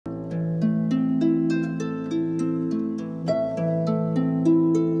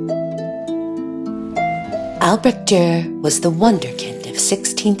Albrecht Dürer was the wunderkind of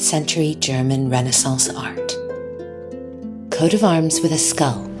 16th century German Renaissance art. Coat of arms with a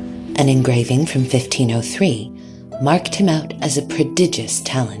skull, an engraving from 1503, marked him out as a prodigious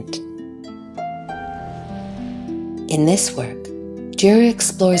talent. In this work, Dürer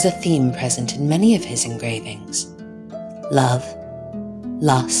explores a theme present in many of his engravings: love,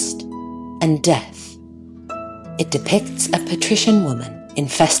 lust, and death. It depicts a patrician woman in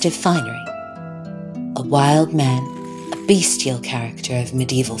festive finery, a wild man, a bestial character of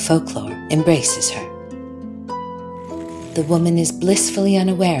medieval folklore, embraces her. The woman is blissfully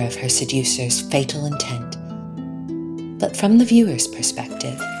unaware of her seducer's fatal intent, but from the viewer's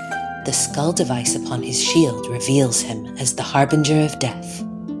perspective, the skull device upon his shield reveals him as the harbinger of death.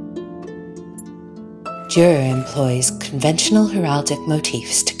 Dürer employs conventional heraldic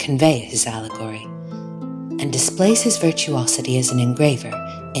motifs to convey his allegory, and displays his virtuosity as an engraver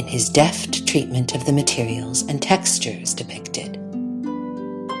in his deft treatment of the materials and textures depicted.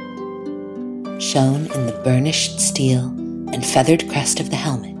 Shown in the burnished steel and feathered crest of the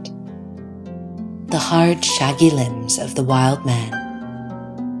helmet, the hard, shaggy limbs of the wild man,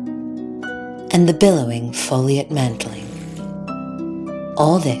 and the billowing foliate mantling.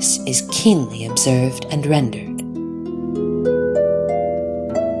 All this is keenly observed and rendered.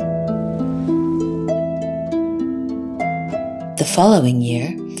 The following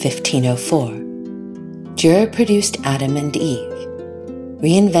year, 1504, Dürer produced Adam and Eve,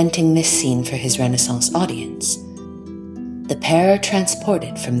 reinventing this scene for his Renaissance audience. The pair are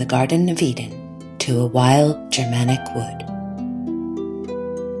transported from the Garden of Eden to a wild Germanic wood.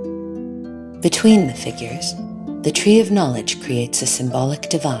 Between the figures, the tree of knowledge creates a symbolic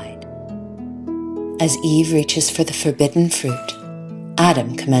divide. As Eve reaches for the forbidden fruit,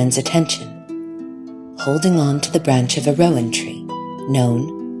 Adam commands attention, holding on to the branch of a rowan tree,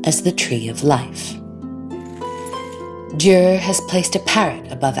 known as the Tree of Life. Dürer has placed a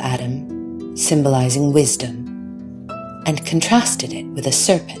parrot above Adam, symbolizing wisdom, and contrasted it with a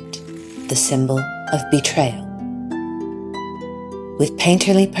serpent, the symbol of betrayal. With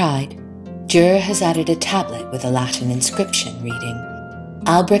painterly pride, Dürer has added a tablet with a Latin inscription reading,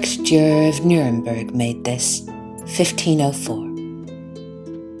 "Albrecht Dürer of Nuremberg made this, 1504.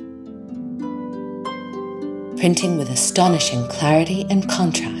 Printing with astonishing clarity and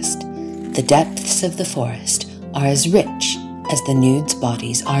contrast, the depths of the forest are as rich as the nude's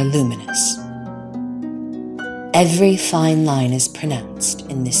bodies are luminous. Every fine line is pronounced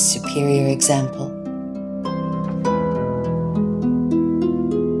in this superior example.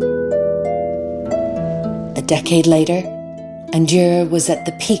 A decade later, and Dürer was at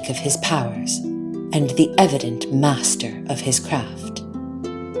the peak of his powers and the evident master of his craft.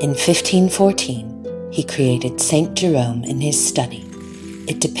 In 1514, he created Saint Jerome in his study.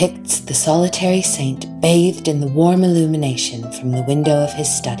 It depicts the solitary saint bathed in the warm illumination from the window of his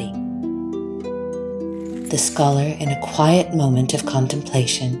study. The scholar in a quiet moment of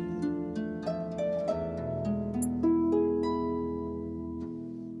contemplation,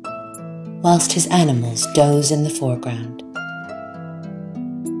 whilst his animals doze in the foreground.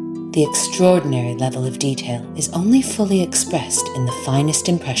 The extraordinary level of detail is only fully expressed in the finest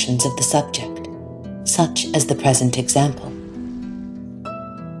impressions of the subject, such as the present example.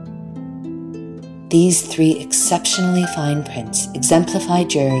 These three exceptionally fine prints exemplify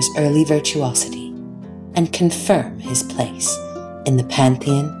Dürer's early virtuosity and confirm his place in the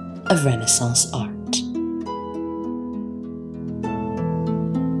pantheon of Renaissance art.